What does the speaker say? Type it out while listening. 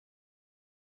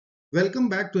Welcome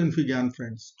back to Infigyan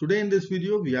friends. Today in this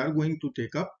video we are going to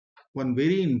take up one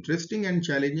very interesting and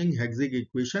challenging Hexic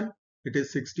equation. It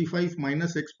is 65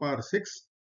 minus x power 6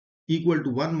 equal to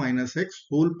 1 minus x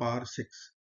whole power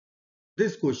 6.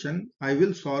 This question I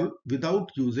will solve without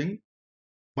using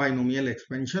binomial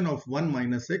expansion of 1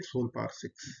 minus x whole power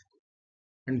 6.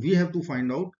 And we have to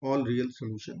find out all real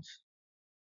solutions.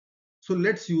 So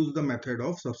let's use the method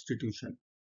of substitution.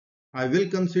 I will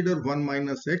consider 1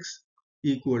 minus x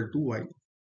equal to y.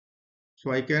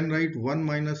 So I can write 1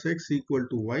 minus x equal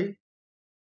to y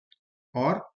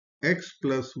or x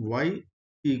plus y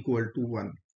equal to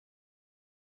 1.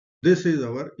 This is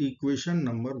our equation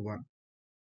number 1.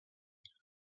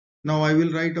 Now I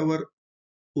will write our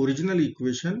original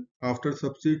equation after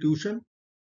substitution.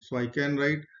 So I can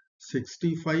write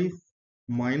 65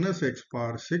 minus x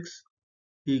power 6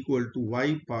 equal to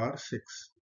y power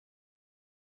 6.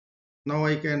 Now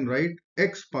I can write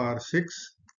x power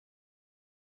 6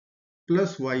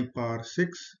 plus y power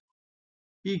 6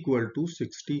 equal to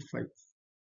 65.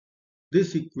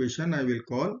 This equation I will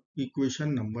call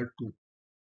equation number 2.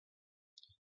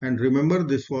 And remember,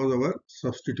 this was our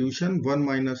substitution 1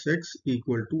 minus x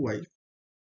equal to y.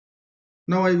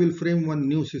 Now I will frame one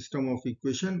new system of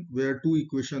equation where two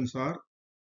equations are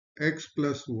x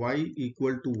plus y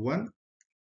equal to 1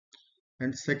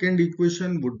 and second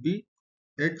equation would be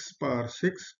x power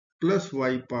 6 plus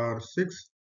y power 6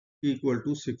 equal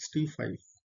to 65.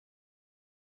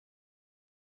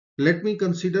 Let me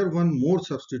consider one more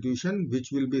substitution which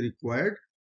will be required.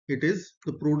 It is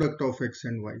the product of x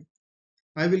and y.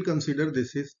 I will consider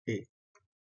this is a.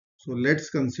 So let's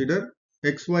consider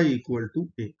xy equal to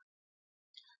a.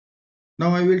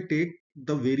 Now I will take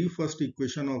the very first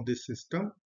equation of this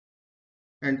system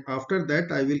and after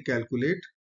that I will calculate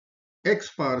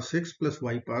x power 6 plus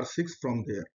y power 6 from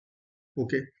there.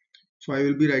 Okay, so I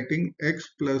will be writing x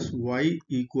plus y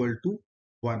equal to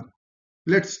 1.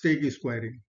 Let's take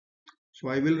squaring. So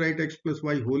I will write x plus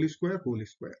y whole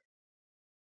square.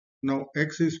 Now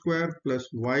x square plus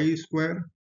y square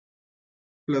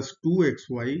plus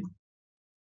 2xy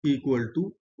equal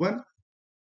to 1.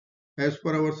 As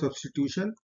per our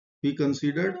substitution, we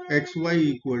considered xy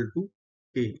equal to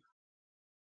a.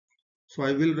 So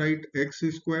I will write x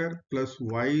square plus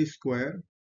y square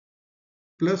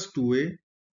plus 2a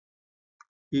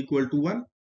equal to 1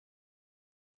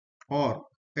 or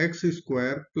x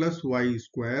square plus y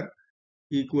square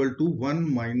equal to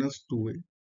 1 minus 2a.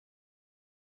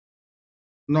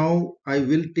 Now I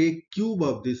will take cube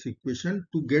of this equation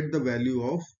to get the value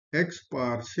of x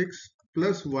power 6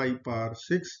 plus y power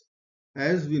 6.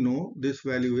 As we know, this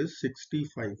value is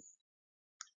 65.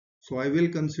 So I will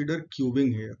consider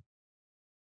cubing here.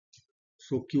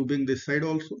 So cubing this side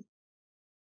also.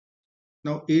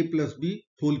 Now a plus b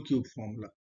whole cube formula.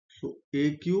 So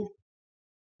a cube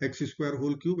x square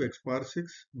whole cube x power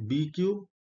 6, b cube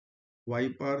y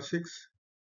power 6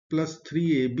 plus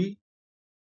 3ab.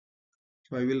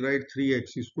 So I will write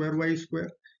 3x square y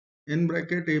square in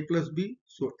bracket a plus b.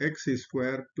 So x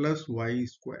square plus y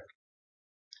square.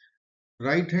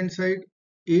 Right hand side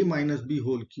a minus b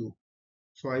whole cube.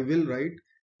 So I will write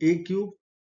a cube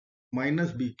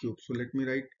minus b cube. So let me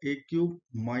write a cube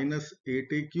minus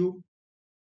 8a cube.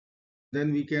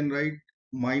 Then we can write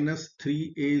minus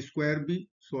 3a square b.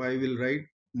 So I will write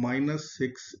minus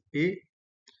 6a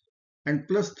and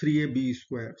plus 3ab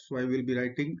square. So I will be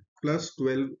writing plus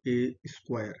 12a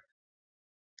square.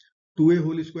 2a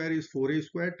whole square is 4a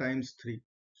square times 3.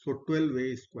 So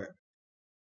 12a square.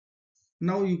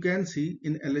 Now you can see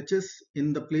in LHS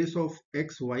in the place of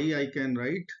xy I can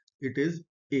write it is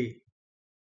a.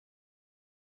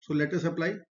 So let us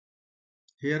apply.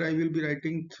 Here I will be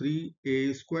writing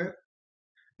 3a square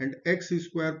and x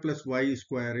square plus y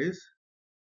square is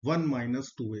 1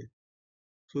 minus 2a.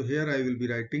 So here I will be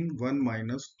writing 1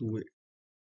 minus 2a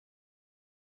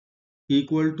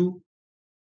equal to,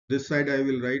 this side I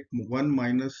will write 1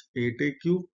 minus 8a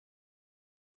cube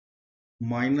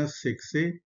minus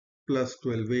 6a plus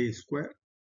 12a square.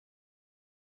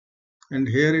 And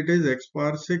here it is x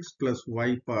power 6 plus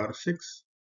y power 6.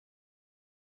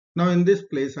 Now in this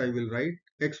place I will write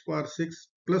x power 6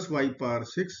 plus y power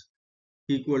 6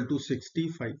 equal to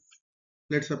 65.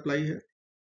 Let's apply here.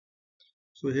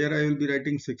 So here I will be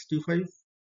writing 65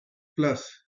 plus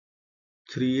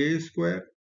 3a square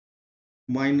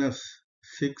minus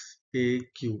 6a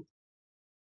cube.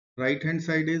 Right hand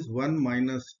side is 1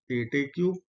 minus 8a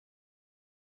cube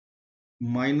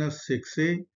minus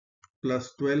 6a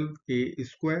plus 12a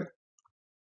square.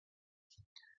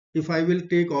 If I will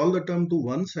take all the term to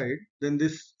one side, then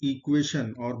this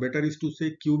equation, or better is to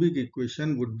say cubic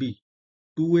equation, would be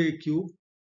 2a cube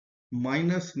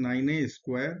minus 9a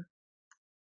square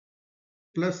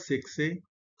plus 6a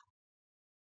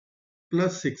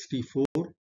plus 64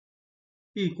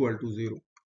 equal to 0.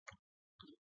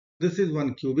 This is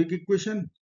one cubic equation.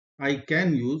 I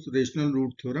can use rational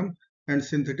root theorem and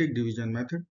synthetic division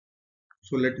method.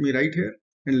 So let me write here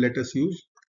and let us use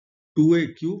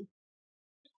 2a cube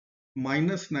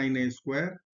minus 9a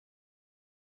square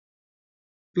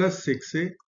plus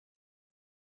 6a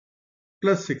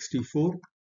plus 64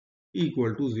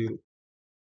 equal to 0.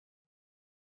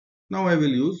 Now I will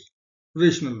use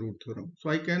rational root theorem. So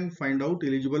I can find out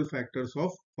eligible factors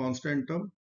of constant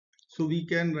term. So we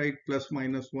can write plus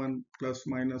minus 1, plus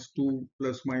minus 2,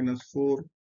 plus minus 4,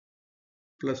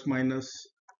 plus minus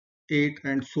 8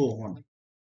 and so on.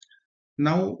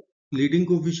 Now leading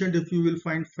coefficient, if you will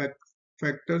find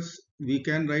factors, we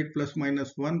can write plus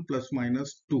minus 1, plus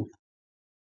minus 2.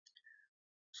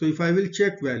 So if I will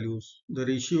check values, the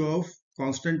ratio of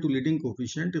constant to leading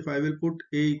coefficient, if I will put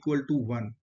a equal to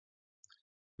 1,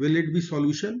 will it be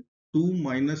solution 2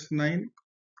 minus 9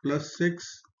 plus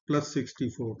 6 plus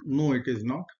 64? No, it is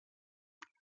not.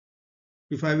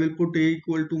 If I will put a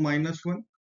equal to minus 1,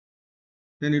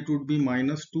 then it would be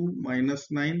minus 2 minus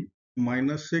 9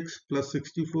 minus 6 plus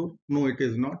 64. No, it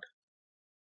is not.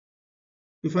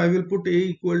 If I will put a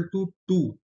equal to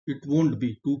 2, it won't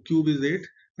be. 2 cube is 8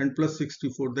 and plus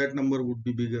 64, that number would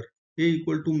be bigger. A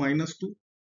equal to minus 2.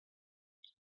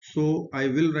 So I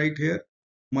will write here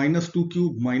minus 2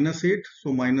 cube minus 8,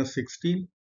 so minus 16.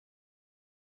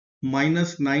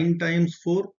 Minus 9 times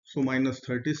 4, so minus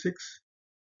 36.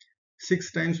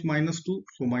 6 times minus 2,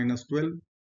 so minus 12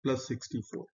 plus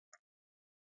 64.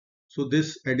 So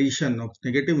this addition of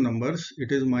negative numbers,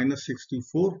 it is minus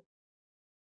 64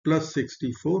 plus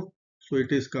 64. So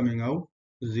it is coming out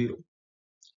 0.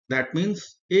 That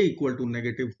means a equal to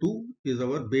negative 2 is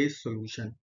our base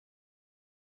solution.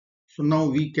 So now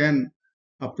we can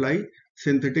apply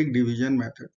synthetic division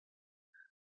method.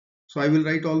 So I will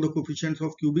write all the coefficients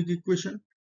of cubic equation.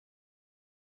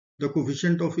 The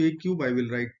coefficient of a cube I will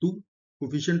write 2.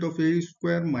 Coefficient of a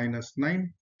square minus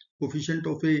 9. Coefficient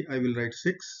of a I will write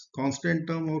 6. Constant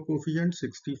term or coefficient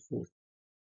 64.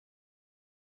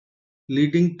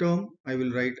 Leading term I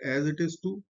will write as it is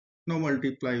 2. Now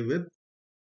multiply with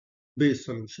base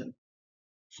solution.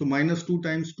 So minus 2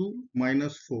 times 2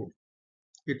 minus 4.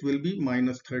 It will be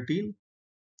minus 13.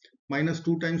 Minus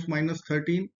 2 times minus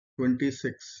 13,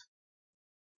 26.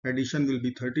 Addition will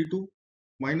be 32.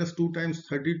 Minus 2 times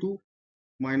 32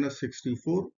 minus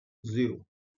 64, 0.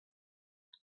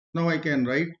 Now I can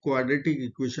write quadratic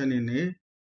equation in a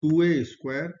 2a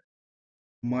square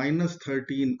minus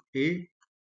 13a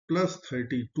plus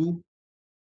 32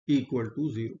 equal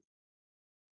to 0.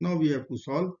 Now we have to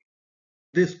solve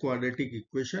this quadratic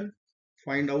equation.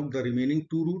 Find out the remaining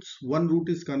two roots. One root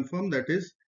is confirmed, that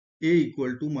is a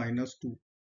equal to minus 2.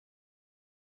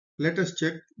 Let us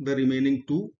check the remaining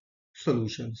two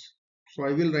solutions. So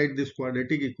I will write this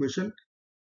quadratic equation.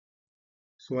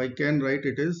 So I can write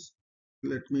it is,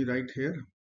 let me write here.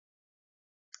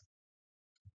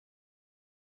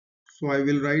 So I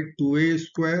will write 2a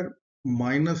square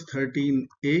minus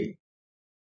 13a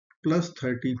plus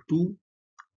 32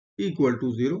 equal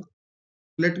to 0.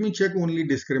 Let me check only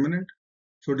discriminant.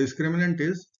 So discriminant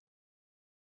is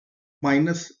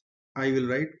minus, I will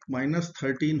write minus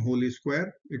 13 whole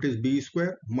square, it is b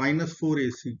square minus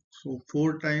 4ac. So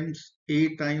 4 times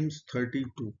a times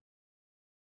 32.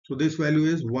 So this value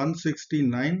is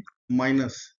 169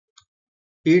 minus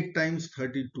 8 times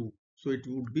 32. So it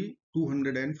would be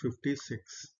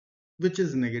 256, which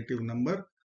is negative number.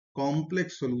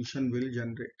 Complex solution will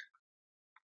generate.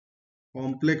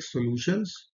 Complex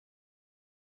solutions.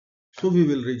 So we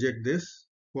will reject this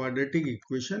quadratic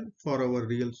equation for our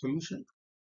real solution.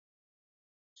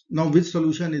 Now which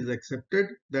solution is accepted?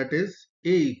 That is a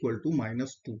equal to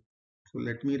minus 2. So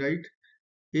let me write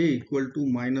a equal to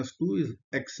minus 2 is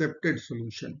accepted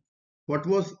solution. What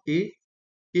was a?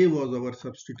 A was our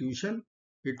substitution.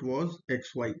 It was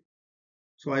xy.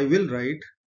 So I will write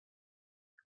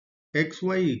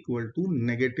xy equal to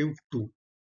negative 2.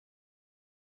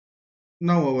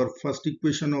 Now our first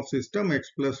equation of system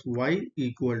x plus y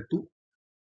equal to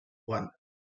 1.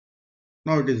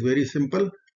 Now it is very simple.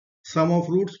 Sum of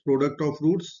roots, product of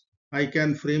roots. I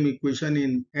can frame equation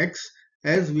in x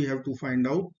as we have to find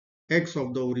out x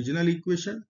of the original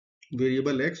equation,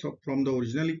 variable x from the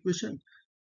original equation.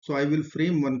 So I will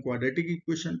frame one quadratic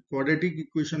equation. Quadratic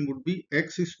equation would be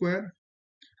x square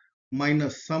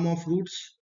minus sum of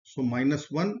roots. So minus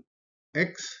 1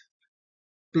 x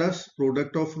plus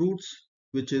product of roots,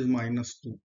 which is minus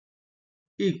 2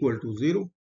 equal to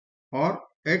 0, or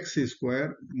x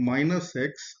square minus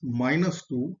x minus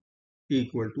 2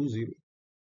 equal to 0.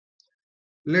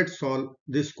 Let's solve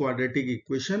this quadratic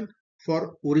equation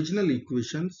for original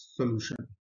equation's solution.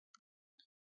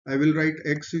 I will write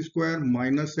x square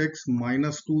minus x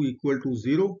minus 2 equal to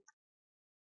 0.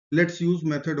 Let's use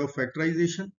method of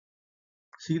factorization.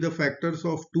 See the factors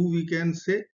of 2, we can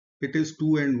say it is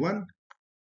 2 and 1.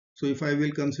 So if I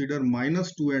will consider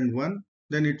minus 2 and 1,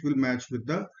 then it will match with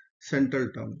the central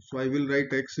term. So I will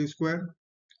write x square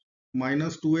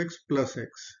minus 2x plus x.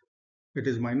 It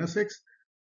is minus x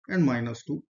and minus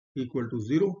 2 equal to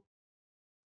 0.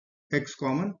 X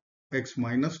common, x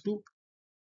minus 2.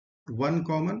 1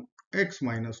 common, x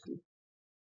minus 2.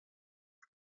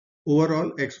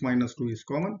 Overall, x minus 2 is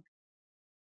common.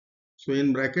 So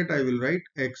in bracket, I will write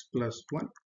x plus 1.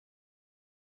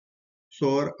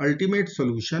 So our ultimate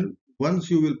solution, once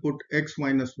you will put x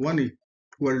minus 1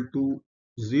 equal to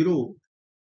 0,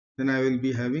 then I will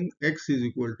be having x is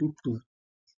equal to 2.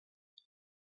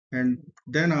 And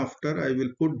then after I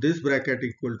will put this bracket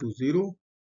equal to 0,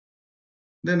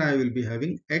 then I will be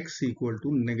having x equal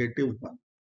to negative 1.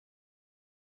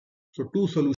 So two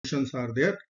solutions are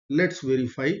there. Let's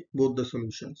verify both the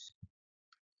solutions.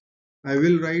 I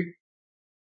will write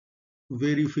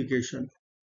verification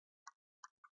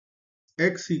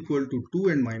x equal to 2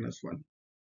 and minus 1.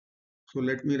 So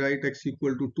let me write x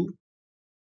equal to 2.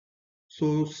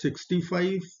 So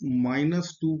 65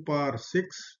 minus 2 power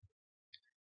 6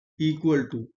 equal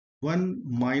to 1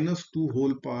 minus 2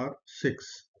 whole power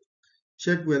 6.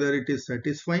 Check whether it is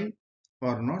satisfying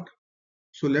or not.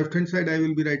 So left hand side I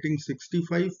will be writing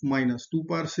 65 minus 2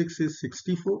 power 6 is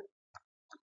 64.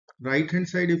 Right hand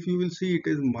side if you will see it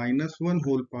is minus 1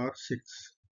 whole power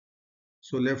 6.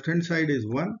 So left hand side is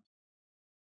 1,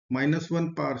 minus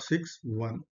 1 power 6,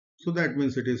 1. So that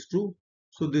means it is true.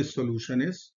 So this solution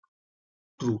is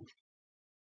true.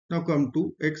 Now come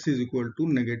to x is equal to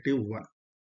negative 1.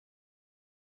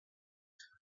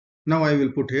 Now I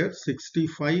will put here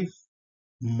 65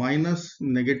 minus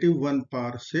negative 1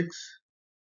 power 6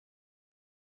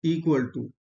 equal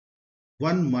to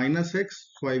 1 minus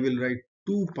x. So I will write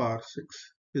 2 power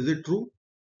 6. Is it true?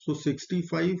 So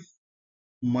 65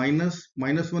 minus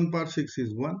 1 power 6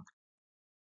 is 1.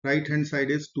 Right hand side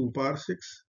is 2 power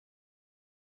 6.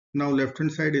 Now left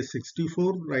hand side is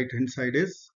 64. Right hand side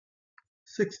is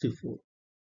 64.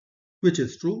 Which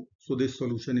is true. So this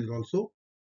solution is also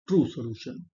true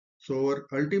solution. So our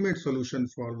ultimate solution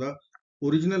for the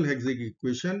original Hexic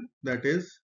equation, that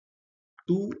is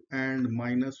 2 and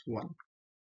minus 1.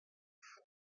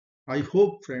 I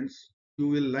hope friends you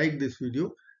will like this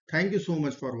video. Thank you so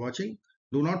much for watching.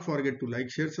 Do not forget to like,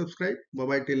 share, subscribe. Bye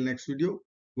bye till next video.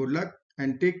 Good luck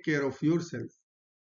and take care of yourself.